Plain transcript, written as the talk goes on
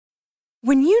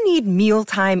When you need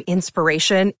mealtime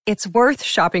inspiration, it's worth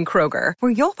shopping Kroger,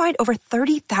 where you'll find over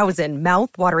 30,000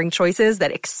 mouth-watering choices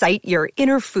that excite your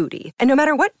inner foodie. And no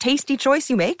matter what tasty choice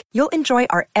you make, you'll enjoy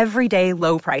our everyday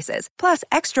low prices, plus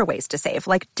extra ways to save,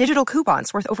 like digital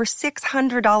coupons worth over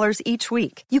 $600 each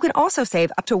week. You can also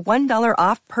save up to $1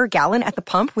 off per gallon at the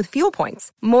pump with fuel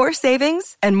points. More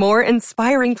savings and more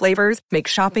inspiring flavors make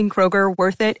shopping Kroger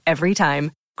worth it every time.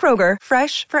 Kroger,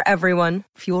 fresh for everyone.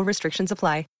 Fuel restrictions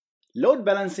apply. Load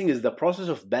balancing is the process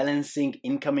of balancing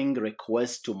incoming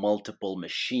requests to multiple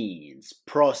machines,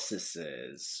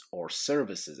 processes, or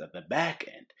services at the back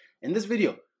end. In this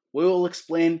video, we will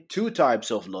explain two types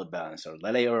of load balancer,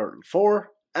 the layer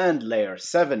 4 and layer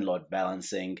 7 load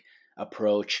balancing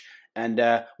approach. And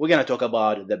we're going to talk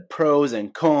about the pros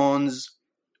and cons.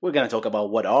 We're going to talk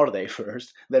about what are they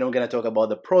first. Then we're going to talk about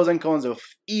the pros and cons of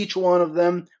each one of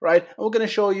them, right? And we're going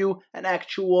to show you an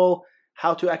actual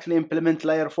how to actually implement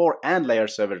layer 4 and layer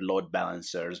 7 load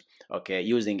balancers, okay,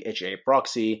 using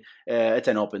haproxy. It's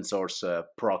an open source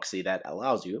proxy that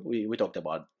allows you, we talked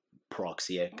about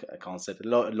proxy, a concept.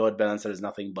 Load balancer is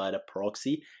nothing but a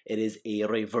proxy. It is a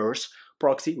reverse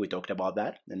proxy. We talked about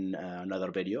that in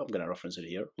another video. I'm going to reference it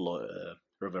here,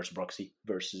 reverse proxy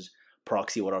versus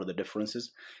proxy. What are the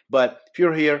differences? But if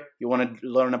you're here, you want to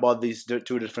learn about these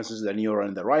two differences, then you're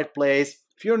in the right place.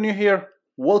 If you're new here,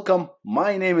 welcome.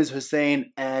 My name is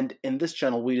Hussein, and in this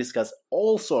channel we discuss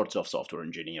all sorts of software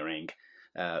engineering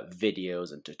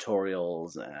videos and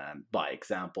tutorials by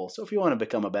example. So if you want to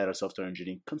become a better software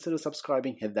engineer, consider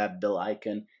subscribing, hit that bell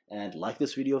icon, and like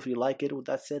this video if you like it. With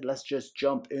that said, let's just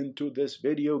jump into this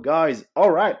video, guys.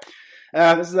 All right,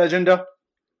 this is the agenda.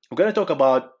 We're going to talk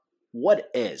about what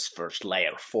is first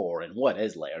layer 4 and what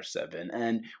is layer 7,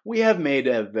 and we have made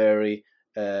a very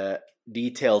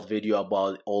detailed video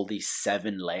about all these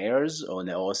 7 layers on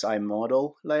the OSI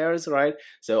model layers, right?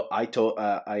 So I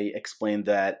explained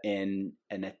that in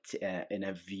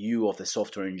a view of the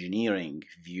software engineering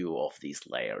view of these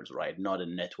layers, right? Not a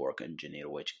network engineer,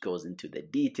 which goes into the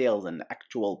details and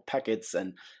actual packets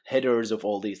and headers of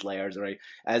all these layers, right?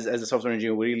 As a software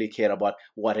engineer, we really care about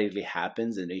what really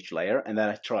happens in each layer, and then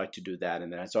I try to do that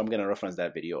in there. So I'm going to reference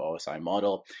that video, OSI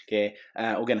model. Okay,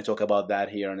 we're going to talk about that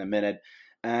here in a minute.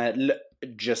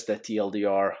 Just a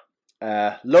TLDR,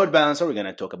 load balancer. We're going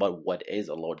to talk about what is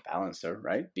a load balancer,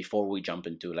 right? Before we jump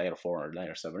into layer 4 or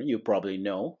layer 7, you probably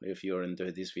know if you're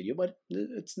into this video, but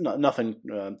it's nothing.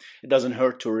 It doesn't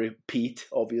hurt to repeat,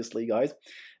 obviously, guys.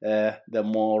 The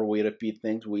more we repeat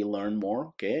things, we learn more.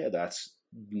 Okay, that's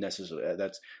necessary.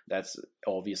 That's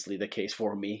obviously the case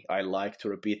for me. I like to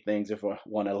repeat things if I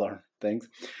want to learn things.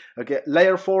 Okay,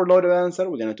 layer 4 load balancer.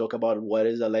 We're going to talk about what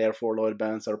is a layer 4 load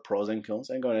balancer, pros and cons.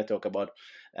 I'm going to talk about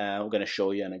we're going to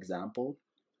show you an example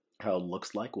how it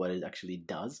looks like, what it actually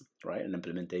does, right? An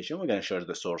implementation. We're going to show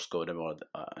the source code about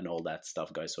and all that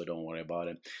stuff, guys, so don't worry about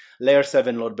it. Layer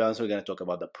 7 load balancer. We're going to talk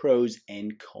about the pros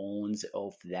and cons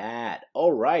of that.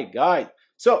 All right, guys.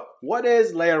 So what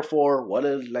is layer 4? What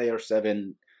is layer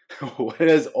 7? What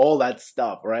is all that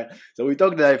stuff, right? So we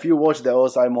talked that if you watch the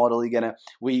OSI model, you're gonna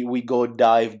we go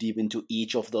dive deep into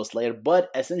each of those layers. But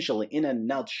essentially, in a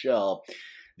nutshell,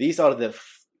 these are the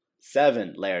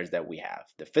 7 layers that we have.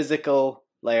 The physical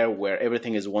layer, where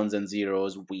everything is ones and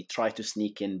zeros. We try to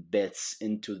sneak in bits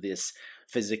into this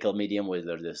physical medium,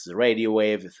 whether this is radio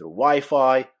wave through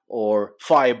Wi-Fi or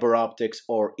fiber optics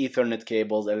or Ethernet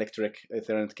cables, electric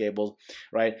Ethernet cables,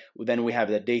 right? Then we have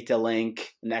the data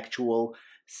link, an actual,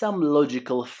 some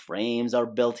logical frames are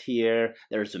built here.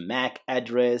 There's a MAC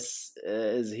address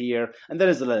is here. And there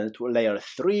is layer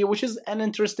 3, which is an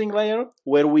interesting layer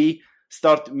where we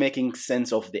start making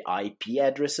sense of the IP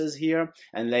addresses here.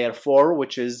 And layer 4,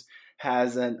 which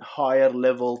has a higher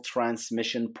level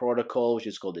transmission protocol, which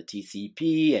is called the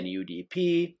TCP and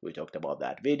UDP. We talked about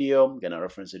that video. I'm gonna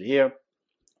reference it here.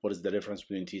 What is the difference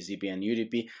between TCP and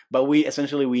UDP? But we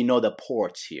know the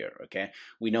ports here, okay?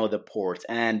 We know the ports,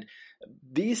 and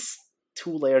these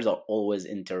 2 layers are always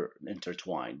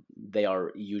intertwined. They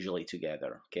are usually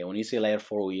together, okay? When you say layer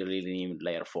 4, we really mean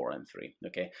layer 4 and 3,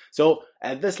 okay? So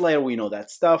at this layer, we know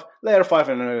that stuff. Layer 5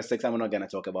 and layer 6, I'm not gonna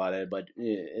talk about it, but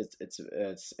it's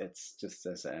just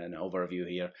as an overview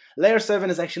here. Layer 7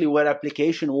 is actually where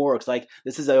application works. Like,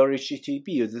 this is your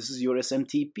HTTP, this is your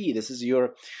SMTP, this is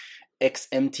your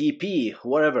XMTP,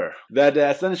 whatever. That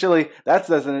essentially, that's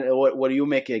where you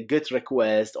make a GET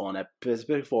request on a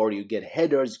specific form. You get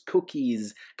headers,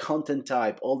 cookies, content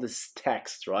type, all this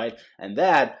text, right? And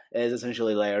that is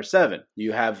essentially layer 7.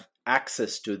 You have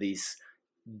access to these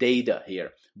data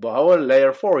here. But however,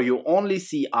 layer 4, you only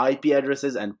see IP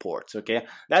addresses and ports, okay?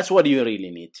 That's what you really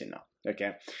need to know.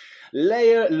 Okay,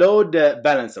 load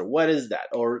balancer. What is that?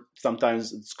 Or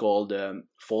sometimes it's called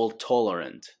fault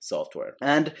tolerant software.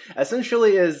 And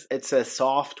essentially, it's a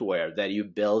software that you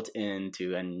built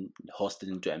into and hosted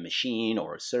into a machine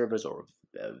or a service or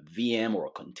a VM or a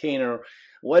container.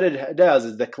 What it does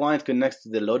is the client connects to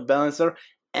the load balancer,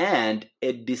 and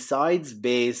it decides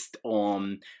based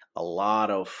on a lot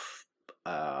of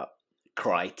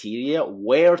criteria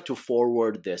where to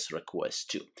forward this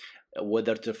request to,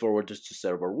 whether to forward this to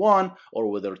server 1 or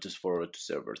whether to forward to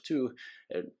server 2.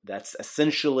 That's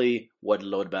essentially what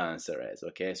load balancer is.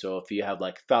 Okay, so if you have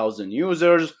like 1,000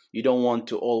 users, you don't want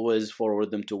to always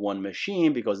forward them to one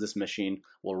machine because this machine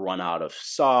will run out of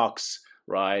socks,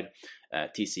 right?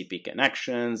 TCP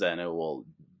connections, and it will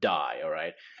die. All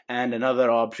right. And another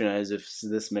option is if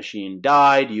this machine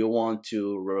died, you want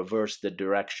to reverse the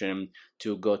direction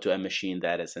to go to a machine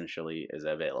that essentially is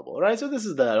available. All right. So this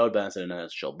is the load balancer in a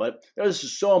nutshell, but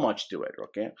there's so much to it.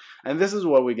 Okay. And this is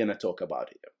what we're going to talk about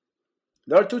here.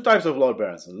 There are two types of load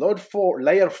balancer.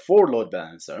 Layer 4 load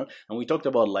balancer, and we talked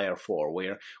about layer 4,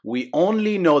 where we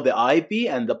only know the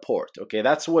IP and the port. Okay,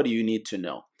 that's what you need to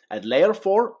know. At layer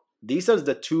 4, these are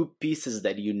the two pieces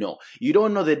that you know. You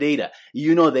don't know the data.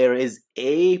 You know there is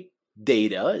a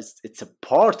data, it's a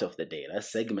part of the data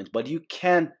segment, but you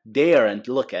can't dare and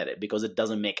look at it because it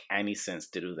doesn't make any sense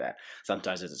to do that.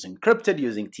 Sometimes it is encrypted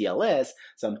using TLS,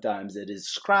 sometimes it is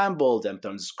scrambled,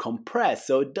 sometimes it's compressed,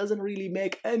 so it doesn't really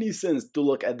make any sense to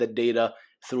look at the data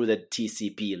through the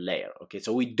TCP layer. Okay,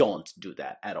 so we don't do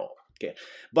that at all. Okay,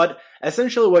 but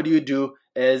essentially what you do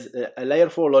is a layer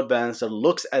 4 load balancer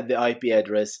looks at the IP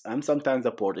address and sometimes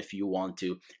the port if you want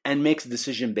to, and makes a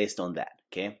decision based on that.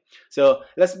 Okay, so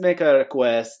let's make a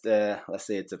request. Let's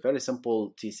say it's a very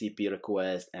simple TCP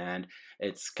request, and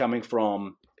it's coming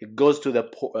from, it goes to the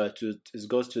it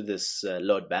goes to this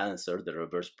load balancer, the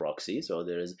reverse proxy. So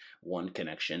there is one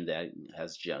connection that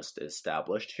has just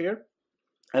established here,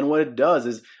 and what it does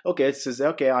is, okay, it says,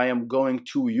 okay, I am going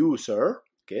to you, sir.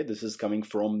 Okay, this is coming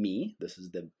from me. This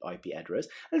is the IP address,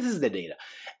 and this is the data.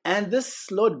 And this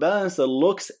load balancer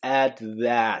looks at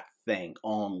that thing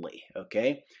only.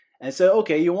 Okay, and so,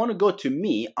 okay, you want to go to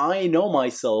me. I know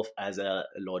myself as a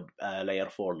layer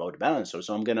 4 load balancer,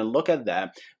 so I'm going to look at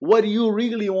that. What you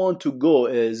really want to go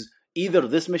is either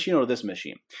this machine or this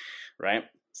machine, right?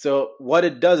 So what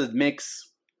it does, it makes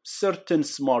certain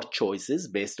smart choices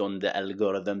based on the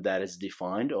algorithm that is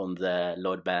defined on the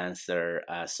load balancer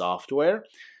software.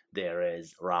 There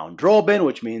is round robin,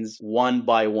 which means one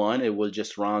by one, it will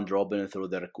just round robin through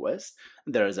the request.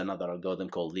 There is another algorithm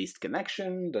called least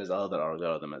connection. There's another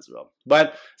algorithm as well.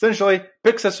 But essentially,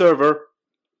 picks a server,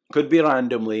 could be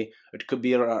randomly, it could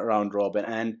be round robin,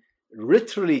 and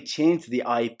literally change the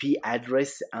IP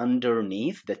address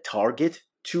underneath the target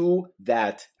to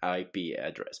that IP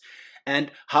address.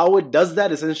 And how it does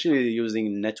that, essentially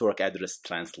using network address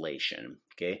translation,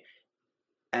 okay?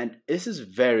 And this is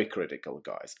very critical,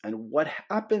 guys. And what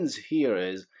happens here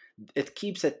is it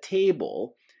keeps a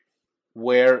table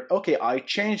where, okay, I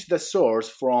changed the source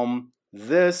from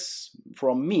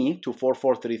me to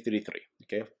 44333,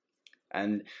 okay?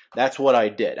 And that's what I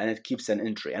did, and it keeps an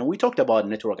entry. And we talked about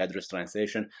network address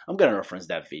translation. I'm going to reference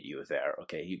that video there,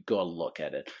 okay? You go look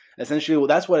at it. Essentially,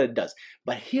 that's what it does.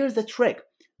 But here's the trick.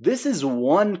 This is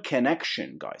one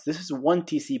connection, guys. This is one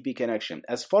TCP connection.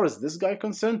 As far as this guy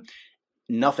concerned,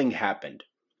 nothing happened,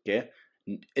 okay?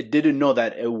 It didn't know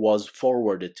that it was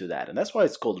forwarded to that. And that's why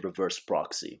it's called reverse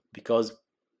proxy, because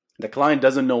the client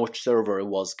doesn't know which server it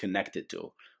was connected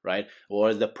to, right?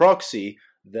 Or the proxy,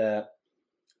 the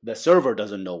server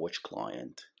doesn't know which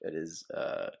client it is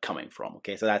coming from,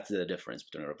 okay? So that's the difference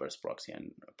between a reverse proxy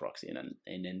and a proxy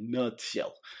in a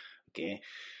nutshell, okay?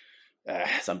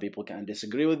 Some people can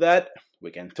disagree with that.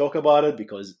 We can talk about it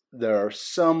because there are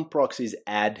some proxies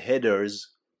add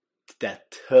headers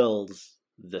that tells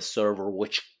the server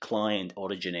which client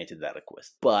originated that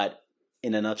request. But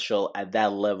in a nutshell, at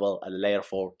that level, at layer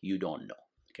 4, you don't know.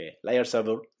 Okay, layer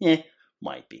 7,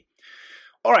 might be.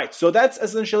 All right, so that's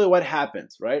essentially what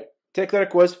happens, right? Take the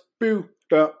request,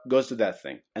 goes to that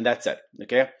thing, and that's it.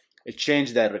 Okay. It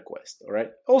changed that request, all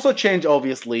right? Also change,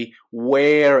 obviously,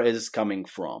 where it is coming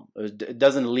from. It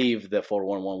doesn't leave the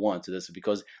 4111 to this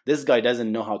because this guy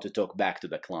doesn't know how to talk back to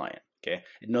the client, okay?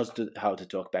 It knows how to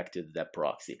talk back to the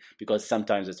proxy because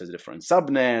sometimes it's a different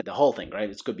subnet, the whole thing, right?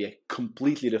 It could be a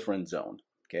completely different zone,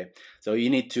 okay? So you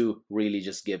need to really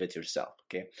just give it yourself,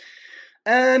 okay?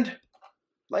 And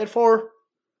layer 4,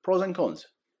 pros and cons.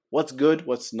 What's good,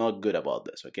 what's not good about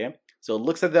this, okay? So it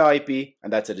looks at the IP,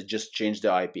 and that's it. It just changed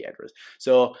the IP address.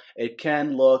 So it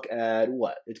can look at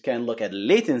what? It can look at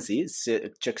latency.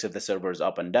 It checks if the server is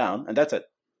up and down, and that's it.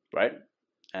 right?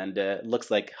 And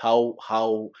looks like how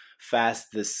fast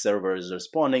this server is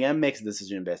responding and makes a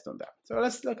decision based on that. So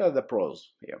let's look at the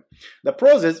pros here. The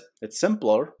pros is it's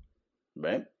simpler,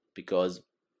 right? Because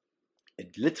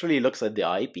it literally looks at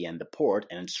the IP and the port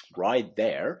and it's right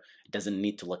there. It doesn't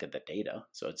need to look at the data.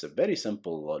 So it's a very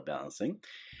simple load balancing.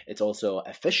 It's also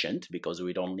efficient because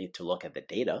we don't need to look at the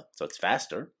data. So it's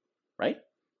faster, right?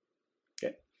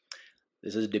 Okay.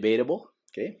 This is debatable,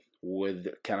 okay, with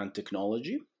current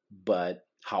technology, but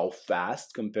how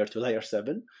fast compared to layer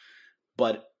 7,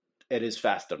 but it is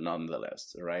faster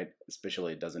nonetheless, right?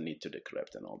 Especially it doesn't need to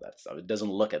decrypt and all that stuff. It doesn't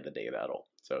look at the data at all.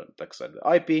 So it looks at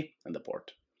the IP and the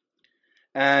port.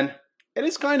 And it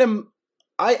is kind of,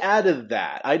 I added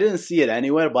that. I didn't see it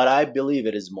anywhere, but I believe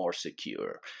it is more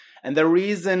secure. And the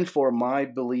reason for my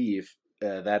belief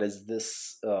that is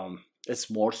this, it's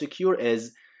more secure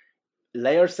is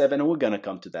layer 7, we're going to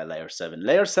come to that layer 7.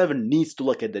 Layer 7 needs to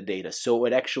look at the data. So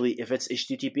it actually, if it's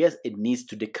HTTPS, it needs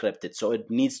to decrypt it. So it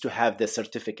needs to have the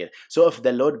certificate. So if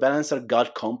the load balancer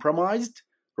got compromised,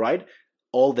 right,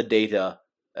 all the data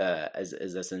is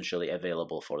essentially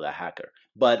available for the hacker.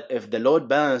 But if the load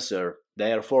balancer,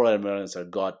 layer 4 load balancer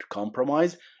got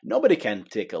compromised, nobody can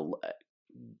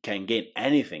gain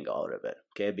anything out of it,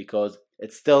 okay? Because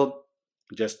it's still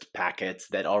just packets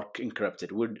that are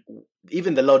encrypted.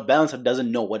 Even the load balancer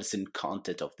doesn't know what's in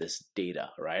content of this data,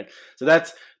 right? So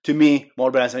that's, to me,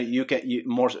 more balancer.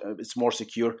 It's more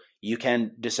secure. You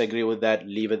can disagree with that.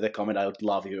 Leave it in the comment. I would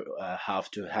love you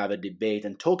have to have a debate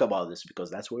and talk about this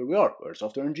because that's where we are. We're a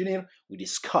software engineer. We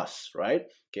discuss, right?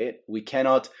 Okay, we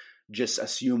cannot just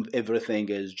assume everything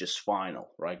is just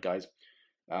final, right, guys?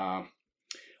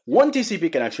 One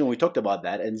TCP connection, we talked about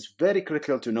that, and it's very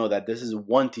critical to know that this is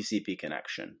one TCP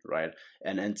connection, right?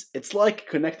 And it's like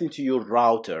connecting to your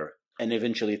router and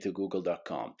eventually to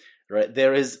google.com, right?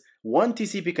 There is one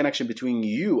TCP connection between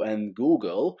you and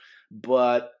Google,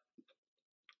 but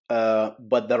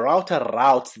the router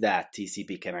routes that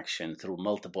TCP connection through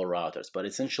multiple routers, but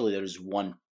essentially there is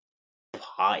one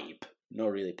pipe, not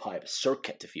really pipe,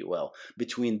 circuit, if you will,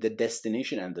 between the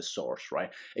destination and the source, right?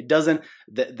 It doesn't,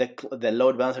 the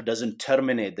load balancer doesn't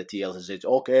terminate the TLS and says,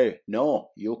 okay, no,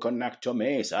 you connect to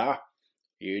me, sir.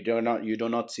 You do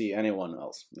not see anyone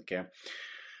else, okay?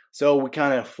 So we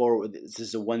kind of forward, this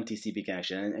is a one TCP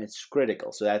connection and it's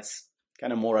critical. So that's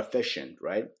kind of more efficient,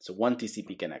 right? So one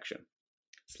TCP connection.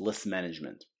 It's list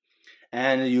management.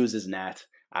 And it uses NAT.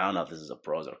 I don't know if this is a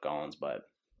pros or cons, but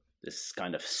this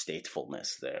kind of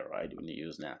statefulness there, right, when you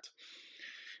use NAT.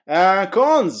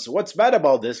 Cons, what's bad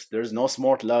about this? There's no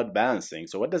smart load balancing.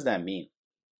 So what does that mean?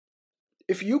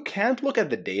 If you can't look at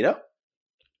the data,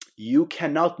 you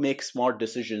cannot make smart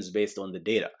decisions based on the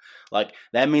data. Like,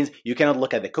 that means you cannot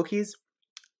look at the cookies.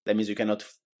 That means you cannot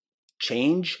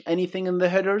change anything in the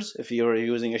headers if you're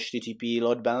using HTTP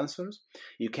load balancers.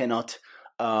 You cannot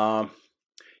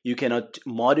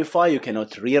modify, you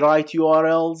cannot rewrite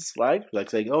URLs, right? Like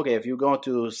say, okay, if you go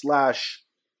to slash,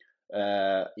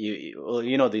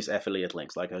 you know these affiliate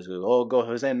links, like go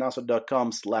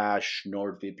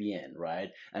HusseinNasser.com/NordVPN, right?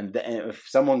 And if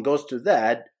someone goes to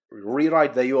that,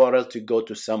 rewrite the URL to go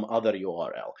to some other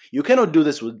URL. You cannot do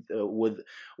this with a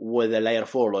layer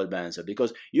 4 load balancer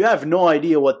because you have no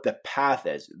idea what the path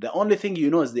is. The only thing you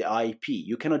know is the IP.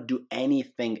 You cannot do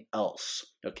anything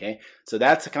else, okay? So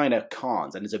that's a kind of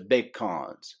cons, and it's a big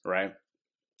cons, right?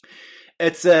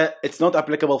 It's not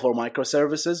applicable for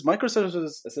microservices.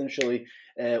 Microservices essentially,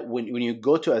 when you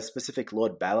go to a specific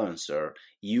load balancer,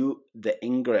 the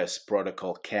Nginx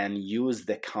protocol can use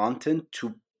the content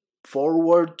to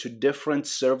forward to different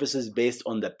services based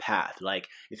on the path. Like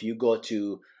if you go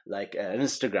to like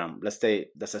Instagram, let's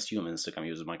assume Instagram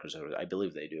uses microservices. I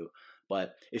believe they do.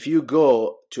 But if you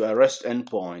go to a REST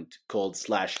endpoint called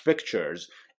 /pictures,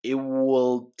 it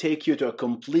will take you to a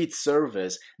complete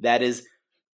service that is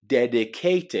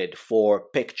dedicated for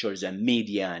pictures and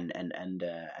media and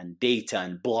data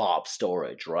and blob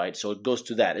storage, right? So it goes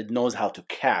to that. It knows how to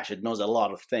cache. It knows a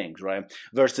lot of things, right?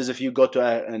 Versus if you go to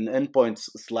an endpoint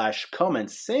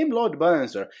 /comments, same load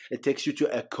balancer, it takes you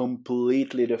to a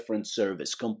completely different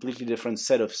service, completely different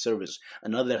set of service.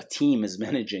 Another team is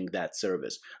managing that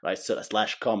service, right? So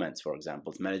 /comments, for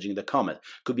example, is managing the comment.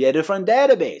 Could be a different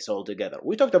database altogether.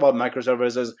 We talked about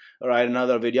microservices, all right,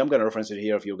 another video. I'm going to reference it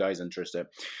here if you guys are interested.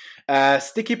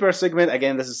 Sticky per segment,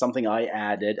 again, this is something I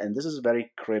added, and this is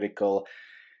very critical.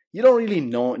 You don't really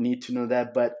need to know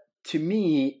that, but to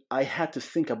me, I had to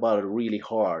think about it really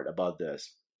hard about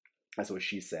this. That's what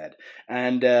she said.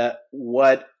 And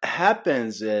what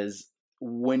happens is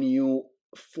when you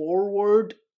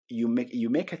forward, you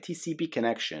make a TCP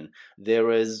connection,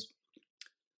 there is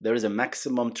there is a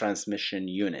maximum transmission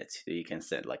unit that you can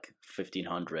send, like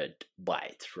 1500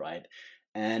 bytes, right?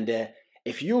 And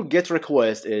if your GET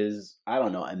request is, I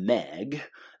don't know, a meg,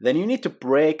 then you need to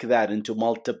break that into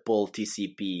multiple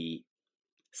TCP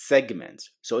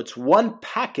segments. So it's one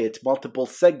packet, multiple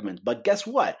segments. But guess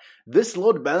what? This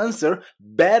load balancer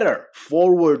better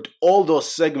forward all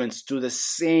those segments to the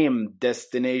same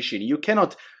destination. You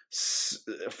cannot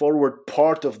forward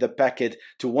part of the packet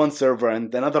to one server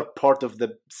and another part of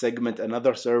the segment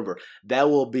another server. That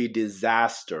will be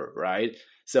disaster, right?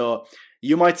 So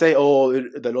you might say, oh,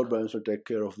 the load balancer take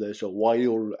care of this, so why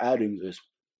you're adding this?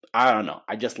 I don't know.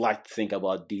 I just like to think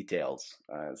about details.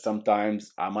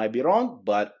 Sometimes I might be wrong,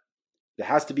 but it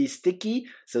has to be sticky.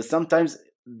 So sometimes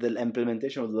the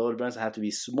implementation of the load balancer have to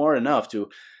be smart enough to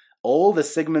all the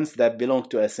segments that belong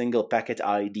to a single packet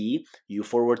ID, you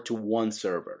forward to one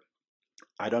server.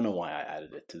 I don't know why I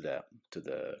added it to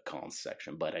the cons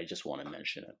section, but I just want to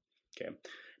mention it. Okay.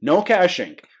 No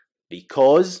caching,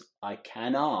 because I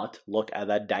cannot look at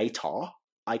that data.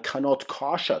 I cannot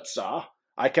cache it, sir.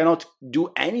 I cannot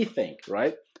do anything,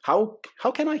 right? How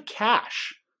can I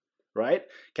cache, right?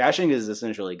 Caching is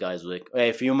essentially, guys, like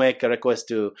if you make a request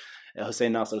to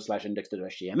Hussein Nasser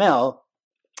 /index.html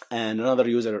and another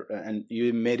user, and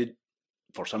you made it,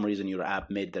 for some reason your app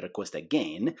made the request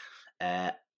again,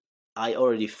 I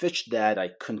already fetched that, I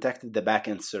contacted the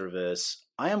backend service,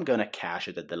 I am going to cache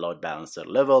it at the load balancer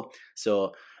level.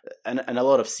 So, and a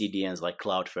lot of CDNs like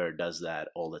Cloudflare does that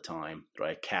all the time,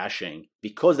 right? Caching,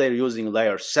 because they're using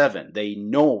layer 7, they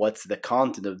know what's the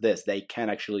content of this. They can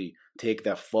actually take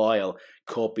that file,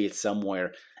 copy it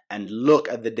somewhere, and look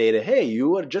at the data. Hey, you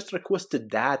were just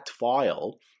requested that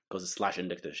file, because it's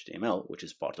 /index.html, which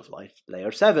is part of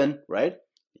layer 7, right?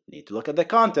 You need to look at the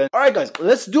content. All right, guys,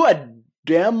 let's do a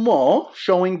demo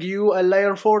showing you a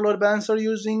layer 4 load balancer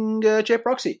using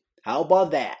haproxy. How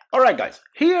about that? All right, guys,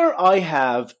 here I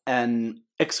have an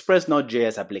Express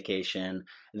Node.js application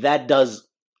that does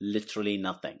literally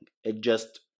nothing. It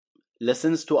just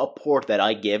listens to a port that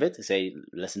I gave it, say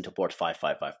listen to port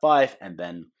 5555, and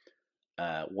then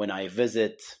when I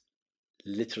visit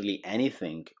literally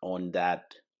anything on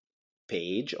that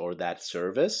page or that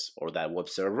service or that web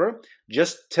server,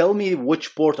 just tell me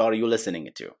which port are you listening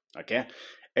to, okay?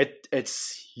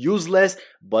 It's useless,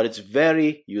 but it's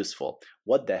very useful.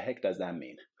 What the heck does that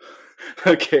mean?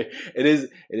 Okay, it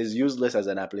is useless as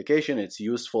an application. It's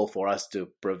useful for us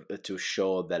to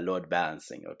show the load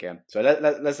balancing. Okay, so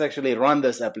let's actually run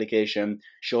this application,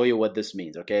 show you what this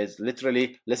means. Okay, it's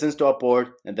literally listens to a port,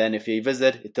 and then if you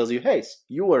visit, it tells you, hey,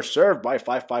 you were served by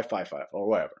 5555 or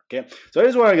whatever. Okay, so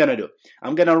here's what I'm gonna do.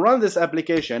 I'm gonna run this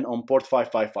application on port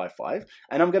 5555,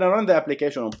 and I'm gonna run the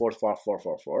application on port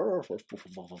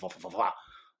 4444.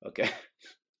 Okay.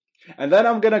 And then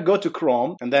I'm gonna go to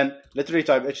Chrome and then literally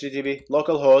type http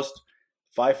localhost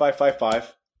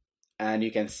 5555, and you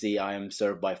can see I am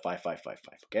served by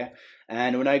 5555. Okay,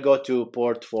 and when I go to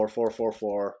port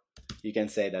 4444, you can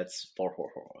say that's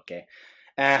 444. Okay,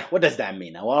 what does that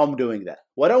mean? Now, while I'm doing that,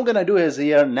 what I'm gonna do is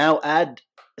here now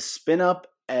spin up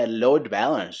a load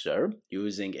balancer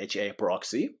using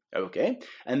haproxy. Okay,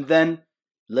 and then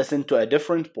listen to a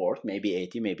different port, maybe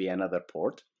 80, maybe another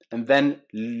port, and then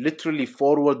literally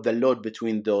forward the load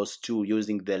between those two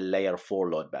using the layer 4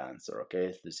 load balancer,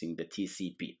 okay, using the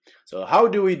TCP. So how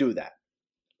do we do that?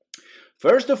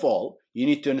 First of all, you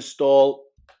need to install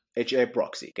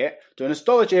haproxy, okay? To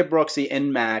install haproxy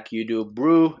in Mac, you do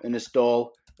brew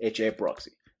install haproxy.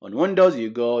 On Windows, you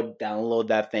go download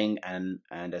that thing and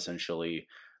essentially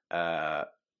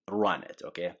run it,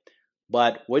 okay?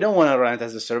 But we don't want to run it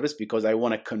as a service because I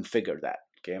want to configure that,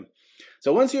 okay?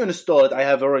 So once you install it, I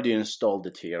have already installed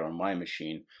it here on my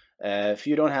machine. If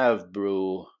you don't have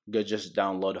Brew, just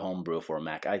download Homebrew for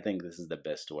Mac. I think this is the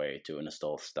best way to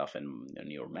install stuff in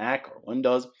your Mac or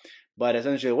Windows. But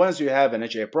essentially, once you have an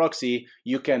haproxy,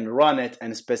 you can run it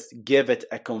and give it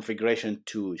a configuration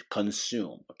to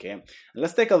consume. Okay, and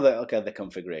let's take a look at the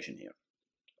configuration here.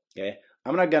 Okay,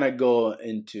 I'm not gonna go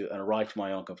into and write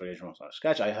my own configuration from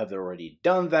scratch. I have already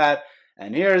done that,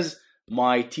 and here's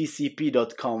my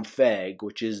tcp.config,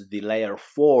 which is the layer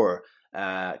 4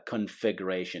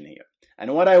 configuration here.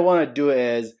 And what I want to do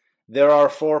is, there are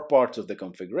 4 parts of the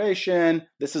configuration.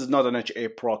 This is not an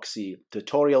haproxy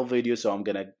tutorial video, so I'm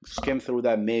gonna skim through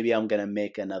that. Maybe I'm gonna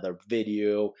make another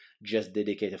video just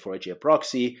dedicated for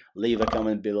haproxy. Leave a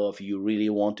comment below if you really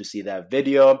want to see that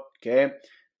video. Okay,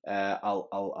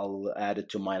 I'll add it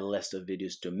to my list of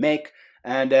videos to make.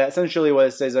 And essentially, what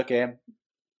it says, okay,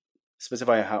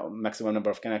 specify how maximum number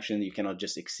of connections. You cannot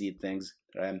just exceed things,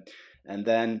 right? And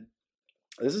then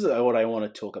this is what I want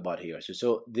to talk about here.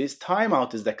 So this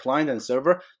timeout is the client and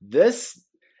server. This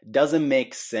doesn't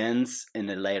make sense in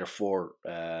a layer 4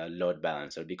 load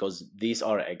balancer because these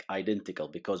are identical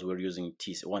because we're using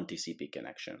one TCP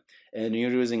connection. And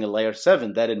you're using a layer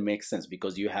 7, that it makes sense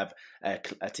because you have a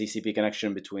TCP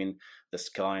connection between this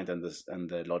client and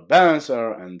the load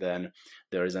balancer, and then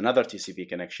there is another TCP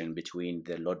connection between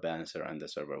the load balancer and the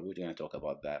server. We're going to talk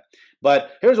about that.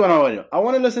 But here's what I want to do. I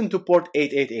want to listen to port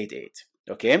 8888,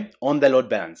 okay, on the load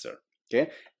balancer,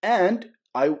 okay? And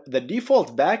the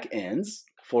default backends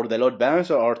for the load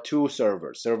balancer are two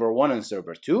servers, server 1 and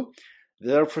server 2.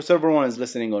 Therefore, server 1 is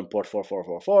listening on port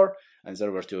 4444, and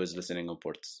server 2 is listening on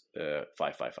port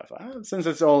 5555. Since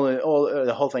it's all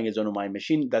the whole thing is on my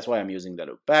machine, that's why I'm using the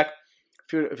loopback.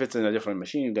 If it's in a different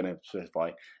machine, you're going to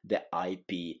specify the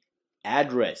IP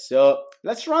address. So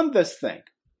let's run this thing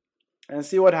and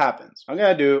see what happens. I'm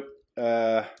going to do...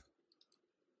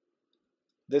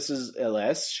 this is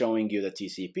ls showing you the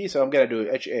TCP. So I'm going to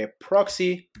do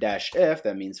haproxy-f,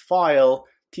 that means file,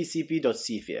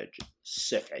 tcp.cfg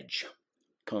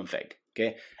config,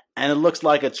 okay? And it looks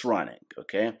like it's running,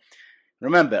 okay?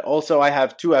 Remember, also I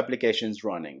have two applications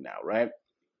running now, right?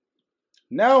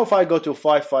 Now if I go to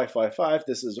 5555,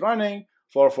 this is running,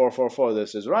 4444,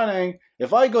 this is running.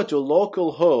 If I go to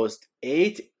localhost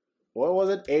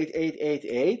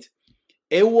 8888,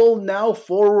 it will now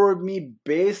forward me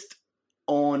based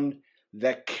on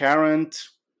the current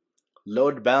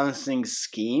load balancing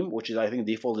scheme, which is I think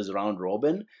default is round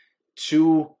robin,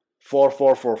 to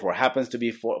 4444. Happens to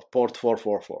be port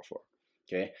 4444.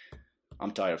 Okay,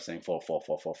 I'm tired of saying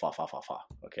 4444.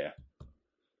 Okay,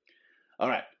 all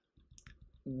right.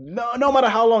 No matter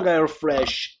how long I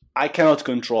refresh, I cannot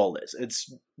control this.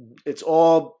 It's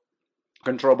all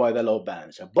controlled by the load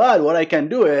balancer. But what I can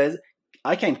do is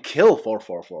I can kill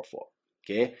 4444.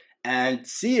 Okay. And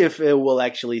see if it will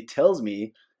actually tells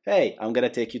me, hey, I'm going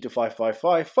to take you to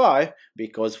 5555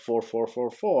 because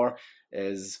 4444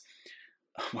 is,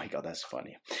 oh my God, that's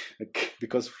funny.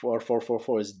 Because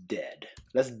 4444 is dead.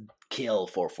 Let's kill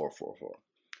 4444.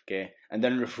 Okay. And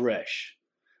then refresh,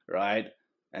 right?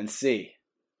 And see.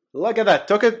 Look at that.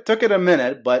 Took it a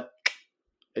minute, but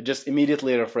it just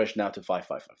immediately refreshed now to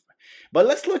 5555. But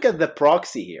let's look at the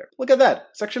proxy here. Look at that.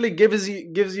 It actually gives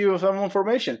you some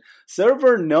information.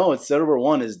 Server node, server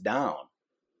 1 is down,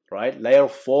 right? Layer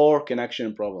 4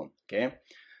 connection problem, okay?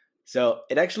 So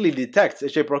it actually detects,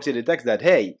 haproxy detects that,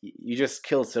 hey, you just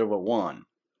killed server 1,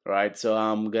 right? So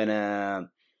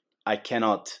I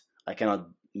cannot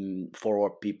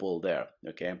forward people there,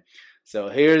 okay? So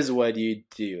here's what you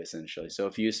do essentially. So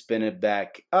if you spin it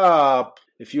back up,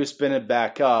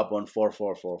 on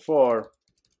 4444,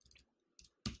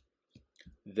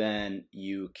 then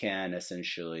you can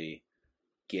essentially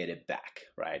get it back,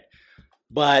 right?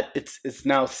 But it's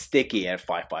now sticky at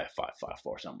 5555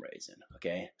 for some reason,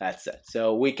 okay? That's it.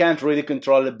 So we can't really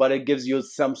control it, but it gives you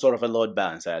some sort of a load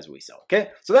balancer as we saw, okay?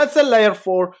 So that's a layer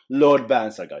 4 load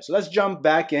balancer, guys. So let's jump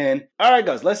back in. All right,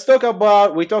 guys,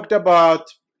 we talked about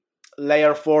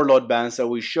layer 4 load balancer.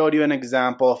 We showed you an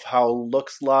example of how it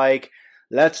looks like.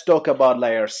 Let's talk about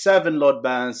layer 7 load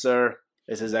balancer.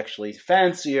 This is actually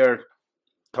fancier.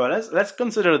 So let's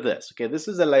consider this. Okay, this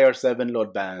is a layer 7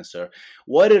 load balancer.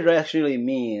 What it actually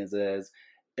means is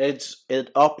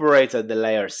it operates at the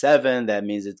layer 7. That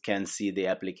means it can see the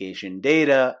application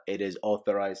data. It is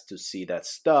authorized to see that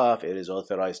stuff. It is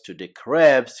authorized to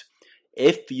decrypt.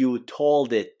 If you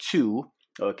told it to,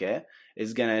 okay,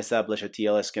 it's gonna establish a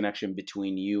TLS connection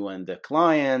between you and the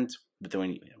client.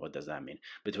 What does that mean?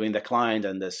 Between the client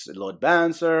and this load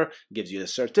balancer, gives you the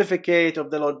certificate of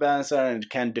the load balancer, and it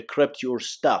can decrypt your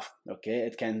stuff. Okay,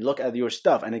 it can look at your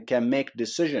stuff and it can make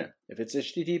decision. If it's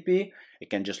HTTP,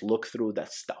 it can just look through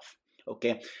that stuff.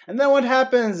 Okay, and then what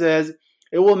happens is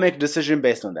it will make decision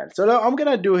based on that. So what I'm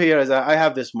gonna do here is I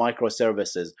have this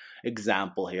microservices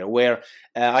example here where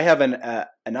I have an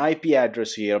IP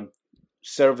address here,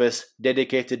 service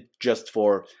dedicated just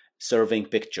for serving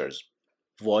pictures.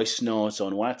 Voice notes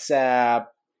on WhatsApp,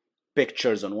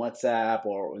 pictures on WhatsApp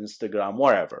or Instagram,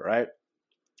 wherever, right?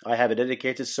 I have a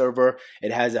dedicated server.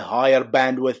 It has a higher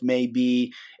bandwidth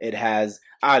maybe. It has,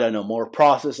 I don't know, more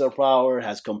processor power,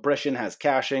 has compression, has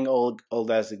caching, all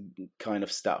that kind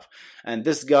of stuff. And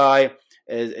this guy,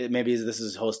 this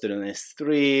is hosted on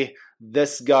S3.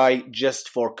 This guy, just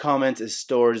for comment,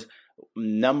 stores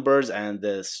numbers and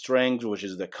the strings, which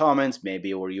is the comments.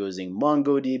 Maybe we're using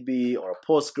MongoDB or a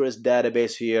Postgres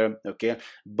database here, okay?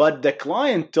 But the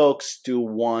client talks to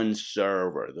one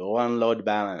server, the one load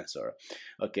balancer,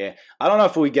 okay? I don't know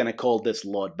if we're gonna call this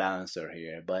load balancer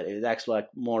here, but it's actually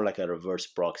more like a reverse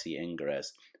proxy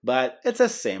ingress. But it's the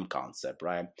same concept,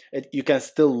 right? You can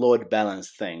still load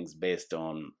balance things based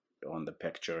on the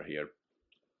picture here.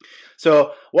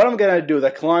 So what I'm going to do, the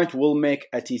client will make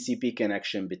a TCP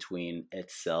connection between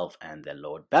itself and the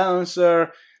load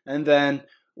balancer. And then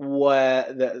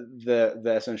what the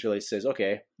essentially says,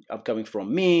 okay, I'm coming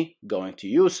from me, going to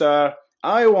user.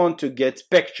 I want to get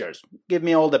pictures. Give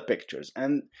me all the pictures.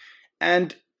 And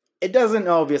it doesn't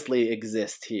obviously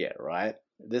exist here, right?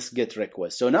 This get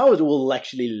request. So now it will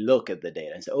actually look at the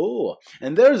data and say, oh,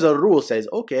 and there's a rule says,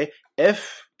 okay,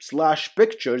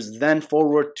 if/pictures, then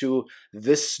forward to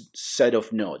this set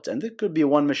of nodes. And it could be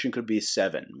one machine, could be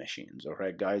 7 machines, all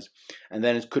right, guys? And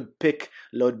then it could pick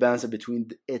load balancer between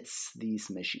these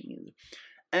machines.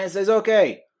 And it says,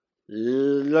 okay,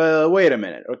 wait a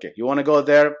minute. Okay, you want to go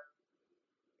there?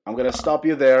 I'm going to stop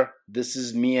you there. This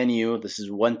is me and you. This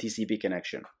is one TCP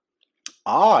connection.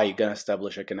 I'm going to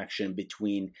establish a connection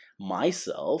between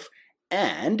myself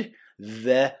and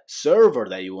the server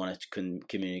that you want to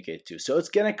communicate to. So it's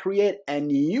going to create a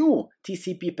new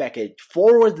TCP packet,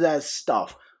 forward that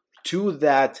stuff to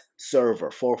that server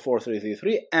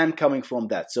 44333 and coming from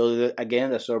that. So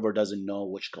again, the server doesn't know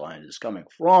which client is coming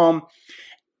from.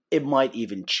 It might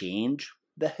even change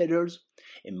the headers.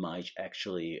 It might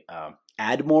actually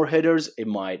add more headers. It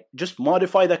might just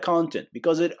modify the content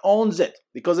because it owns it,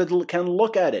 because it can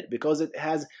look at it, because it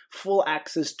has full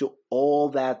access to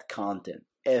all that content,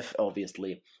 if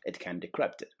obviously it can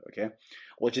decrypt it, okay,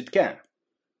 which it can.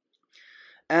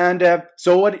 And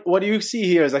so what you see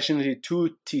here is actually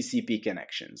 2 TCP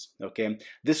connections, okay?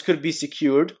 This could be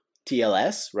secured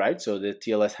TLS, right? So the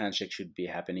TLS handshake should be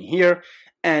happening here.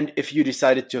 And if you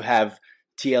decided to have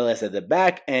TLS at the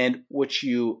back end, which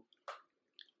you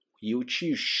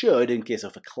should in case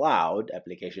of a cloud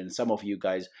application. Some of you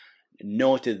guys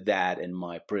noted that in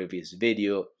my previous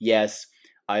video. Yes,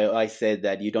 I said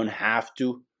that you don't have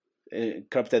to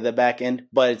encrypt at the back end,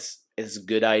 but it's a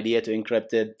good idea to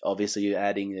encrypt it. Obviously, you're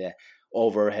adding the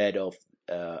overhead of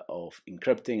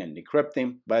encrypting and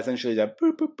decrypting, but essentially that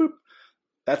boop, boop, boop,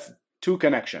 that's 2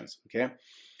 connections, okay?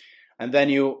 And then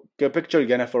you get a picture, you're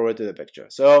gonna forward to the picture.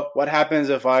 So what happens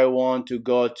if I want to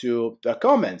go to the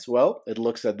comments? Well, it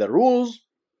looks at the rules,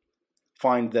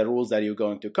 find the rules that you're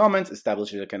going to comment,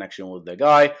 establishes a connection with the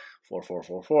guy,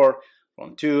 4444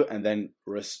 from 2, and then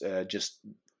just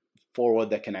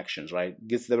forward the connections, right?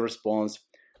 Gets the response,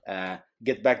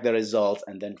 get back the results,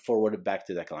 and then forward it back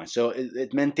to the client. So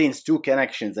it maintains 2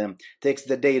 connections and takes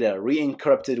the data,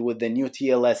 re-encrypted with the new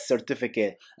TLS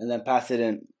certificate, and then pass it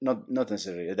in, not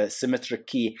necessarily, the symmetric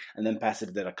key, and then pass it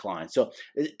to the client. So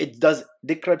it does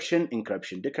decryption,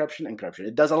 encryption, decryption, encryption.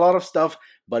 It does a lot of stuff,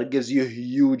 but it gives you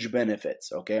huge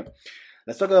benefits, okay?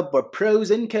 Let's talk about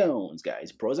pros and cons,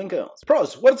 guys. Pros and cons.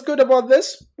 Pros, what's good about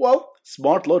this? Well,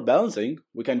 smart load balancing.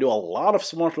 We can do a lot of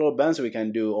smart load balancing. We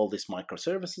can do all this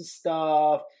microservices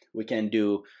stuff. We can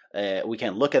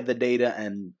look at the data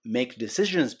and make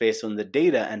decisions based on the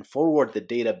data and forward the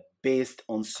data based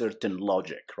on certain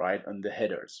logic, right? On the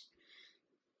headers,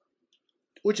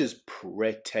 which is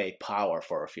pretty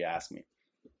powerful if you ask me.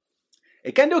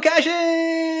 It can do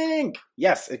caching!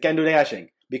 Yes, it can do caching.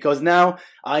 Because now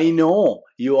I know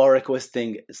you are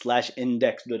requesting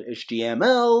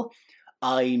 /index.html.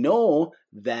 I know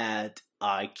that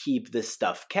I keep this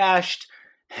stuff cached,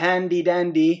 handy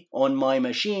dandy on my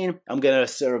machine. I'm going to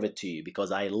serve it to you because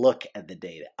I look at the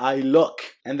data. I look.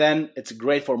 And then it's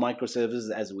great for microservices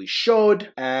as we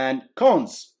showed. And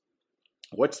cons.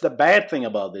 What's the bad thing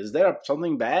about this? Is there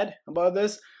something bad about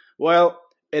this? Well,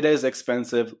 it is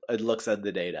expensive. It looks at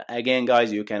the data. Again,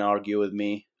 guys, you can argue with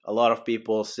me. A lot of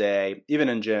people say, even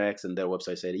in Nginx and their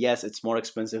website say, yes, it's more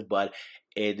expensive, but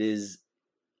it is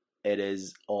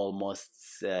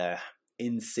almost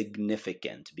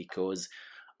insignificant because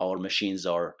our machines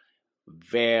are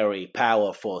very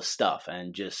powerful stuff,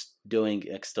 and just doing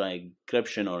extra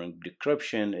encryption or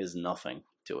decryption is nothing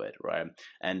to it, right?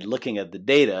 And looking at the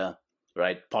data,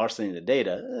 right, parsing the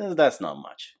data, that's not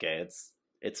much. Okay,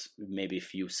 it's maybe a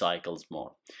few cycles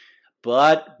more,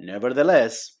 but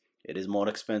nevertheless, it is more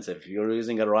expensive. If you're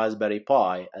using a Raspberry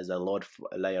Pi as a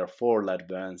layer 4 load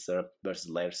balancer versus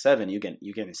layer 7, you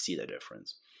can see the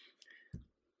difference.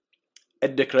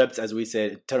 it decrypts, as we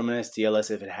said, it terminates TLS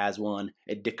if it has one.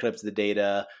 It decrypts the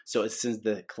data, so it sends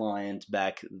the client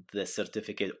back the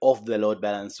certificate of the load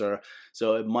balancer.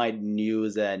 So it might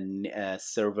use a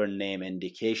server name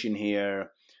indication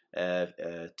here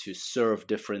to serve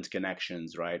different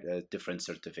connections, right? Different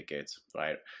certificates,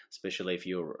 right? Especially if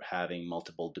you're having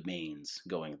multiple domains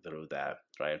going through that,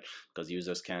 right? Because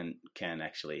users can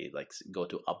actually like go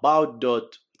to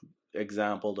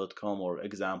about.example.com or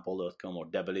example.com or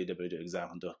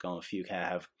www.example.com. If you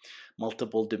have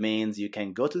multiple domains, you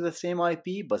can go to the same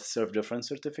IP but serve different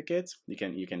certificates. You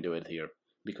can do it here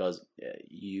because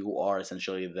you are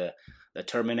essentially the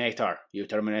terminator. You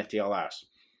terminate TLS.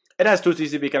 It has 2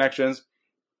 TCP connections.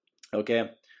 Okay.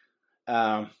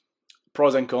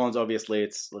 Pros and cons, obviously,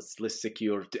 it's less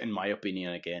secure, in my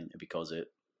opinion, again, because it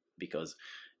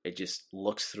just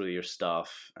looks through your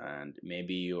stuff, and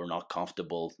maybe you're not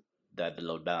comfortable that the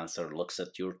load balancer looks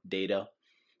at your data.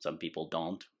 Some people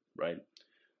don't, right?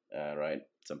 Right.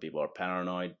 Some people are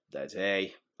paranoid that,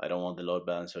 hey, I don't want the load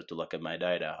balancer to look at my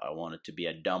data. I want it to be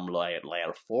a dumb layer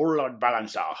 4 load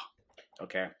balancer.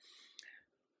 Okay.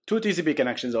 2 TCP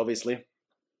connections, obviously.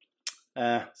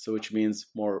 So which means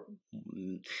more,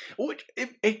 which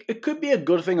it could be a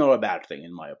good thing or a bad thing,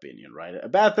 in my opinion, right? A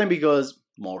bad thing because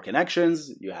more connections,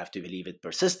 you have to believe it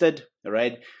persisted,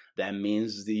 right? That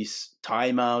means these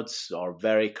timeouts are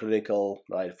very critical,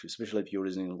 right? Especially if you're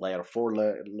using layer 4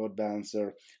 load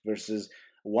balancer versus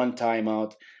one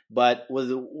timeout. But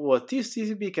with these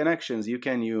TCP connections, you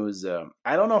can use,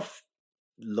 I don't know if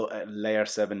layer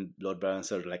 7 load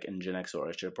balancer like Nginx or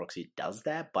haproxy does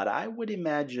that, but I would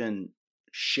imagine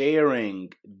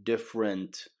sharing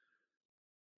different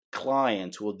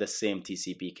clients with the same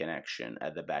TCP connection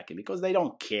at the backend, because they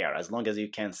don't care as long as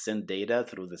you can send data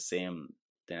through the same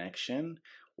connection.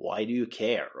 Why do you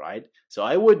care, right? So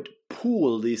I would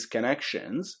pool these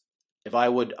connections. If I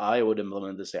would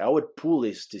implement this, I would pool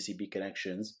these TCP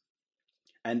connections,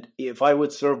 and if I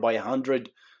would serve by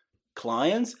 100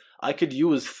 clients, I could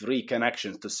use 3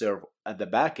 connections to serve at the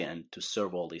back end to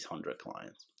serve all these 100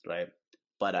 clients, right?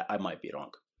 But I might be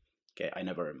wrong. Okay, I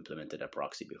never implemented a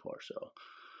proxy before, so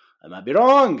I might be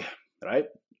wrong, right?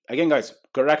 Again, guys,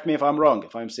 correct me if I'm wrong,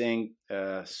 if I'm saying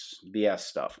BS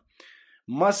stuff.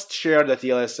 Must share the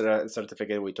TLS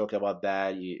certificate. We talked about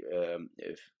that.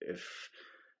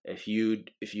 If you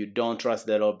don't trust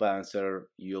the load balancer,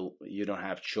 you don't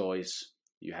have choice.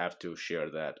 You have to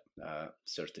share that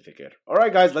certificate. All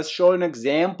right, guys, let's show an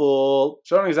example.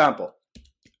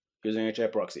 Using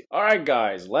haproxy. All right,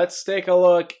 guys, let's take a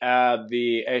look at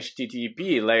the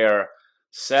HTTP layer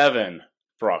 7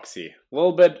 proxy. A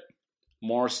little bit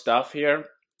more stuff here,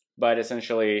 but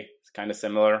essentially it's kind of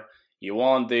similar. You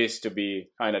want this to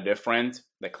be kind of different,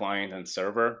 the client and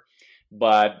server,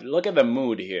 but look at the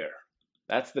mood here.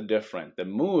 That's the difference. The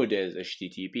mood is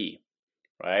HTTP,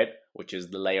 right? Which is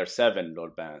the layer 7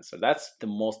 load balancer. That's the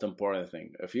most important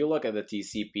thing. If you look at the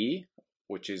TCP,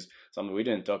 which is something we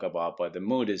didn't talk about, but the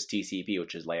mood is TCP,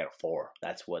 which is layer 4.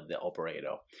 That's what the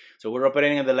operator. So we're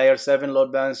operating at the layer 7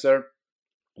 load balancer.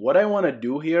 What I want to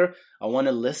do here, I want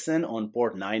to listen on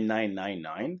port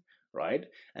 9999, right?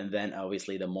 And then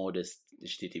obviously the mode is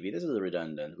HTTP. This is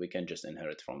redundant. We can just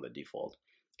inherit from the default.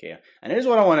 Okay. And here's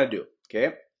what I want to do.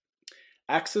 Okay.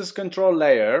 Access control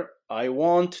layer, I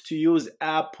want to use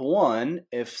app1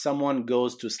 if someone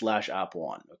goes to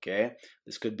 /app1, okay?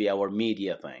 This could be our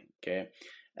media thing, okay?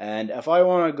 And if I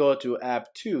want to go to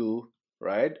app2,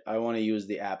 right, I want to use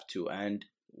the app2. And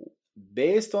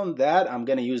based on that, I'm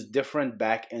going to use different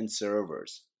backend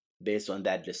servers based on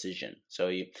that decision.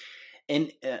 So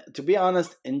to be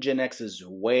honest, Nginx is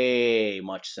way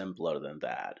much simpler than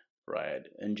that, right?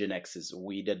 Nginx is,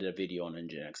 we did a video on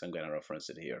Nginx. I'm going to reference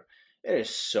it here. It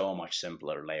is so much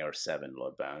simpler layer 7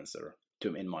 load balancer,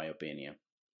 in my opinion.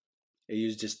 You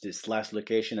use just this slash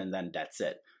location and then that's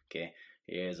it. Okay,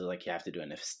 here's like you have to do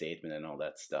an if statement and all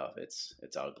that stuff. It's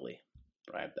ugly,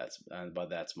 right? But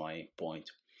that's my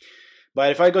point. But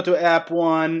if I go to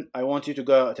app1, I want you to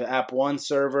go to app1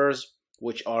 servers,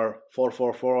 which are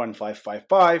 444 and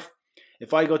 555.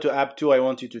 If I go to app2, I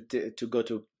want you to go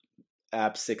to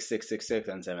app 6666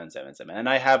 and 777, and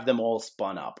I have them all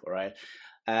spun up. All right.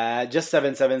 Just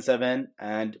 777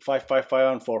 and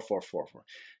 555 and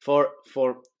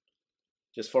 4444.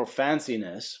 For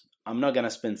fanciness, I'm not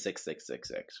gonna spin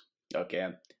 6666.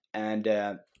 Okay, and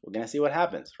we're gonna see what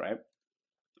happens, right?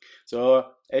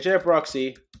 So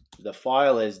haproxy, the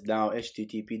file is now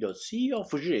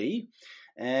http.cfg,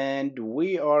 and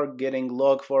we are getting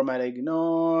log format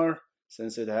ignore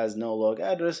since it has no log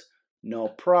address. no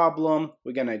problem.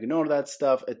 We're gonna ignore that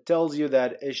stuff. It tells you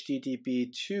that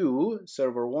HTTP 2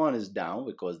 server 1 is down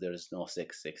because there is no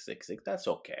 6666. That's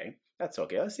okay. That's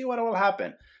okay. Let's see what will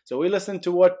happen. So we listened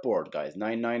to what port, guys?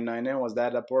 9999. Was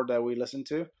that the port that we listened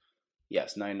to?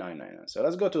 Yes, 9999. So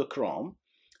let's go to Chrome.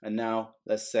 And now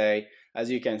let's say, as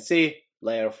you can see,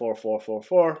 layer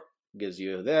 4444 gives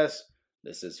you this.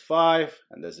 This is 5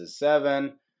 and this is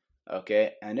 7.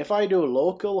 Okay, and if I do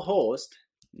localhost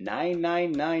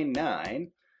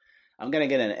 9999, I'm gonna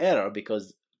get an error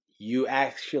because you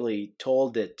actually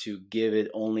told it to give it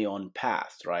only on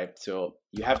path, right? So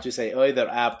you have to say either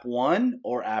app 1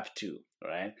 or app 2,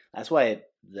 right? That's why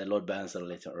the load balancer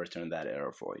returned that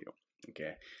error for you.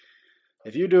 Okay,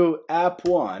 if you do app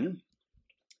 1,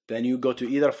 then you go to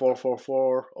either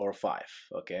 444 or 5.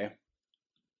 Okay,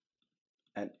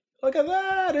 and look at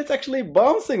that, it's actually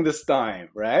bouncing this time,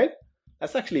 right?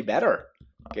 That's actually better.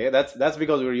 Okay, that's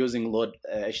because we're using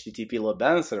HTTP load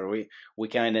balancer. We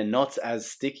kind of not as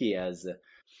sticky as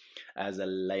a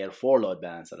layer 4 load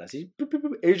balancer. I see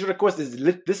age request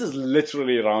this is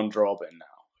literally round robin now.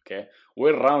 Okay,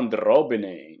 we're round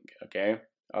robining. Okay,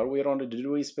 did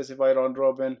we specify round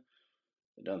robin?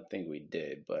 I don't think we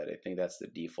did, but I think that's the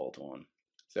default one.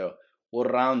 So we'll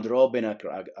round robin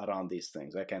around these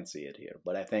things. I can't see it here,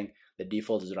 but I think the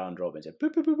default is round robin. So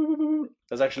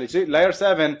that's actually, see, layer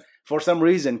 7 for some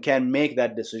reason can make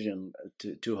that decision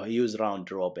to use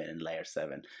round robin in layer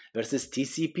 7 versus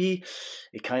TCP.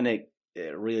 It kind of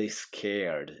really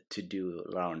scared to do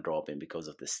round robin because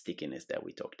of the stickiness that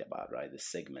we talked about, right? The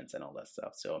segments and all that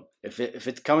stuff. So if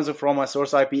it comes from a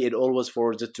source IP, it always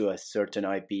forwards it to a certain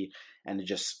IP, and it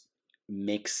just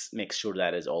makes sure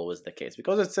that is always the case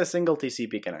because it's a single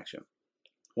TCP connection.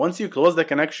 Once you close the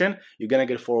connection, you're gonna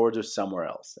get forwarded somewhere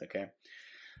else. Okay,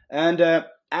 and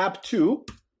app 2,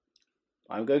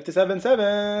 I'm going to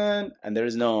 7.7, and there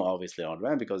is no obviously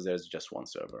on-ramp because there's just one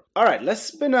server. All right, let's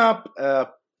spin up.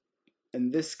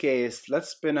 In this case, let's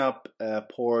spin up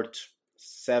port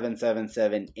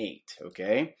 7778.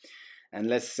 Okay, and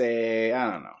let's say,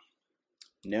 I don't know,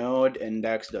 node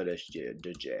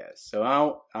index.js. So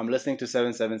now I'm listening to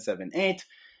 7778,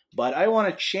 but I want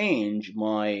to change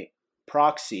my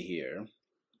proxy here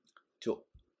to,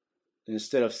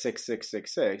 instead of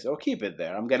 6666, I'll keep it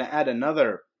there. I'm going to add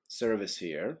another service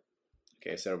here.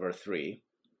 Okay, server 3.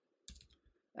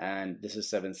 And this is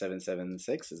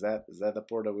 7776. Is that the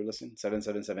port that we listen?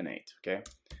 7778. Okay.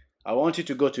 I want you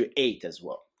to go to 8 as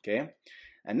well. Okay.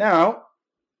 And now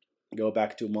go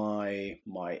back to my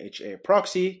HA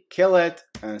proxy, kill it,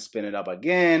 and spin it up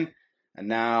again. And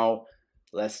now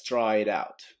let's try it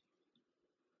out.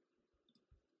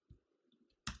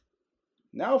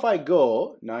 Now if I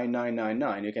go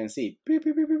 9999, you can see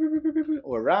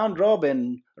or round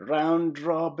robin.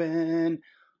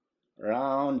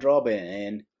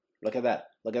 Look at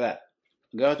that.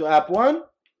 Go to app 1.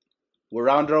 We're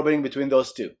round robining between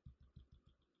those two.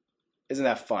 Isn't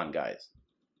that fun, guys?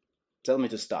 Tell me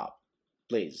to stop.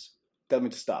 Please. Tell me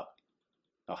to stop.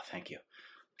 Oh, thank you.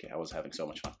 Okay, I was having so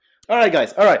much fun. All right,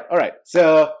 guys. All right.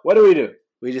 So what do?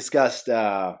 We discussed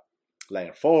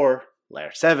layer 4,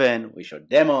 layer 7. We showed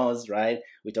demos, right?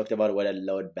 We talked about what a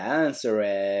load balancer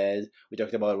is. We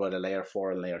talked about what a layer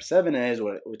 4 and layer 7 is.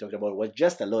 We talked about what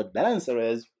just a load balancer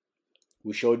is.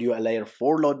 We showed you a layer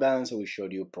 4 load balancer. We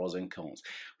showed you pros and cons.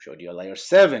 We showed you a layer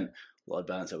 7 load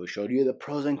balancer. We showed you the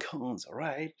pros and cons. All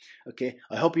right. Okay.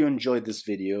 I hope you enjoyed this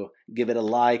video. Give it a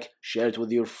like, share it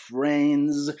with your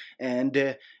friends. And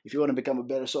if you want to become a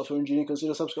better software engineer,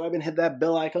 consider subscribing, hit that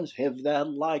bell icon, hit that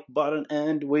like button,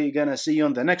 and we're going to see you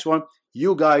on the next one.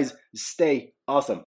 You guys stay awesome.